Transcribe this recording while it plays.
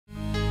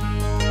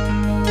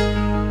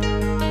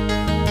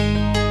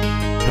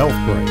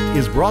HealthBreak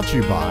is brought to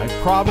you by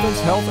Providence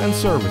Health and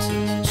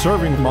Services,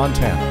 serving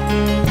Montana.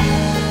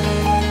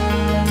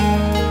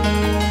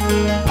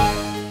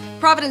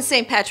 Providence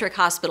St. Patrick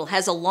Hospital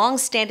has a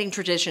long-standing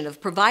tradition of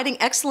providing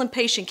excellent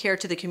patient care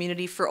to the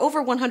community for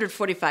over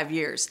 145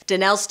 years.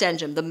 Danelle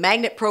Stengem, the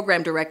Magnet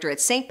Program Director at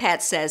St.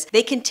 Pat's, says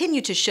they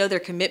continue to show their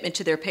commitment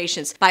to their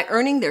patients by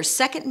earning their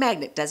second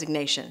Magnet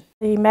designation.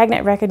 The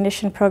Magnet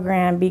Recognition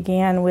Program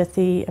began with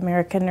the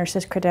American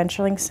Nurses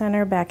Credentialing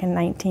Center back in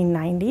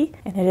 1990,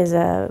 and it is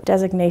a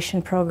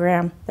designation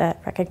program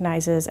that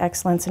recognizes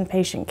excellence in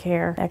patient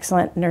care,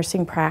 excellent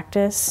nursing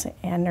practice,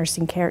 and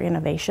nursing care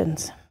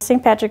innovations.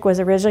 St. Patrick was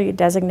originally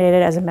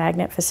designated as a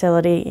Magnet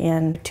facility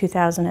in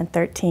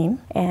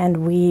 2013,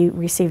 and we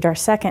received our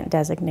second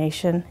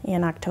designation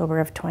in October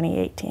of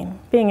 2018.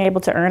 Being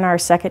able to earn our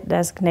second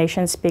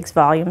designation speaks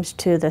volumes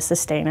to the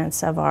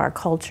sustenance of our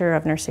culture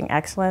of nursing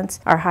excellence,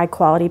 our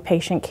high-quality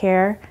patient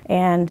care,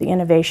 and the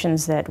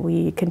innovations that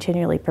we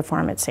continually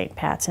perform at St.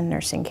 Pat's in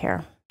nursing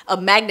care. A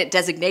Magnet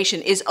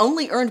designation is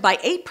only earned by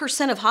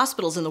 8% of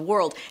hospitals in the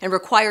world and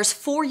requires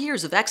 4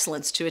 years of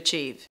excellence to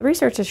achieve.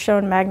 Research has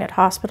shown Magnet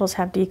hospitals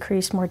have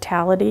decreased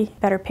mortality,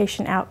 better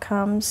patient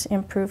outcomes,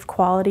 improved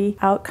quality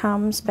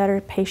outcomes,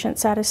 better patient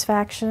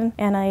satisfaction,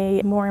 and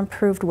a more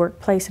improved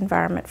workplace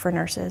environment for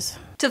nurses.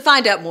 To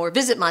find out more,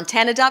 visit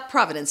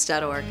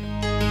montana.providence.org.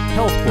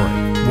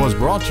 HealthBreak was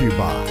brought to you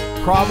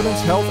by Providence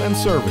Health and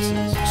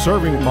Services,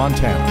 serving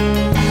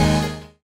Montana.